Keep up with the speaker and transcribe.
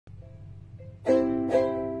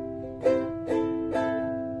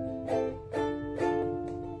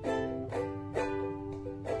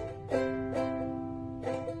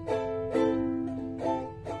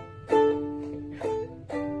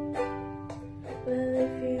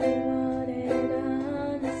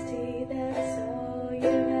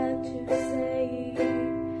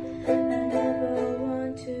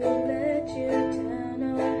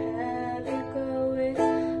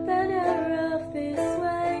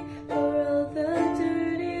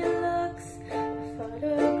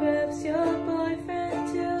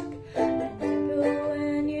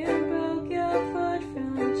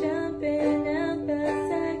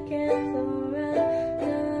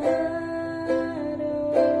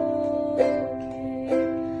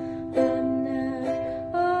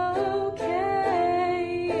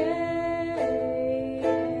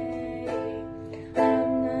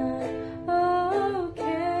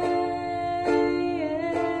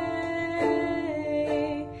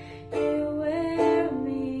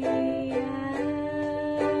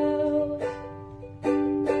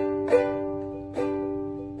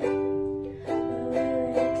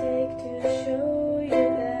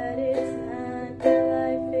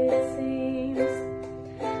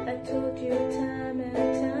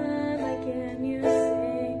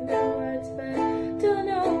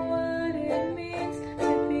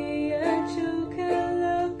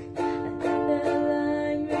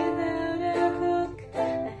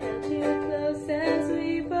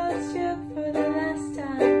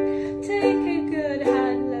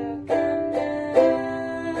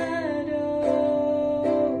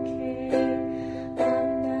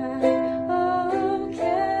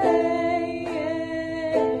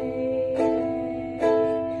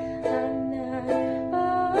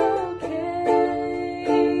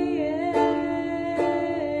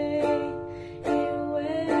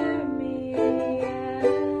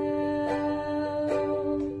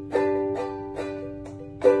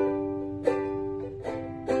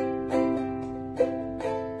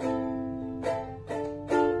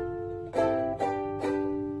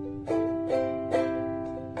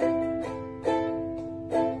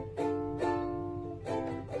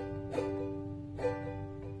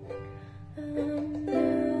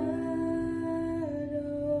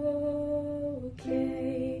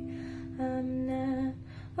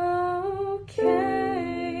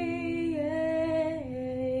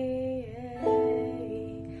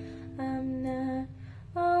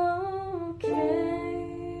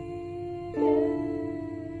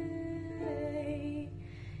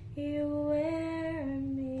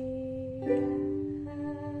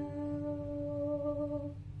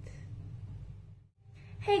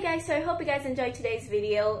Hey guys, so I hope you guys enjoyed today's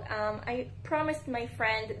video. I promised my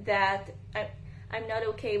friend that I'm Not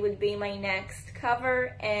Okay would be my next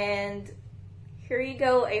cover, and here you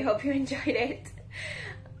go. I hope you enjoyed it.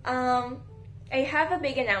 I have a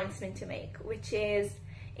big announcement to make, which is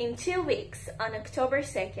in 2 weeks, on October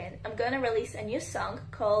 2nd, I'm gonna release a new song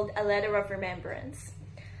called A Letter of Remembrance.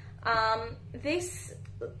 This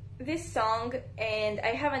song, and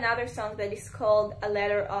I have another song that is called A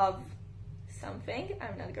Letter of something.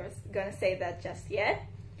 I'm not gonna say that just yet.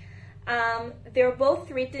 They're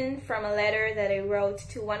both written from a letter that I wrote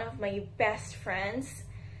to one of my best friends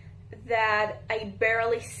that I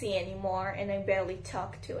barely see anymore and I barely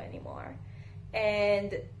talk to anymore.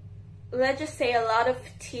 And let's just say a lot of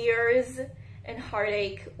tears and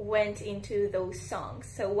heartache went into those songs.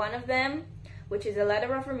 So one of them, which is A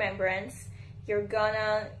Letter of Remembrance, you're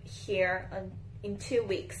gonna hear in 2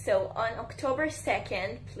 weeks. So on October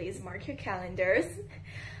 2nd, please mark your calendars,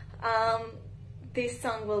 this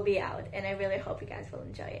song will be out, and I really hope you guys will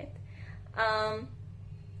enjoy it.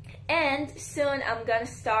 And soon I'm gonna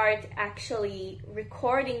start actually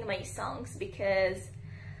recording my songs, because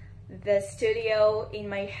the studio in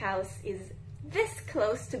my house is this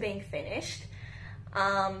close to being finished.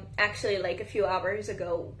 Actually, like a few hours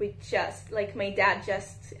ago, my dad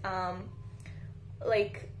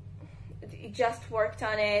just worked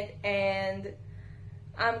on it, and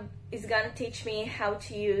is gonna teach me how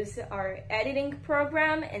to use our editing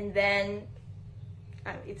program, and then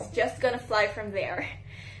it's just gonna fly from there.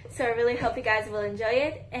 So I really hope you guys will enjoy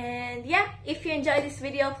it. And yeah, if you enjoyed this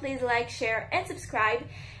video, please like, share, and subscribe.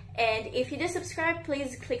 And if you do subscribe,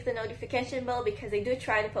 please click the notification bell, because I do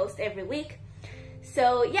try to post every week.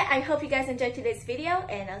 So yeah, I hope you guys enjoyed today's video,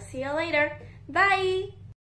 and I'll see you later. Bye!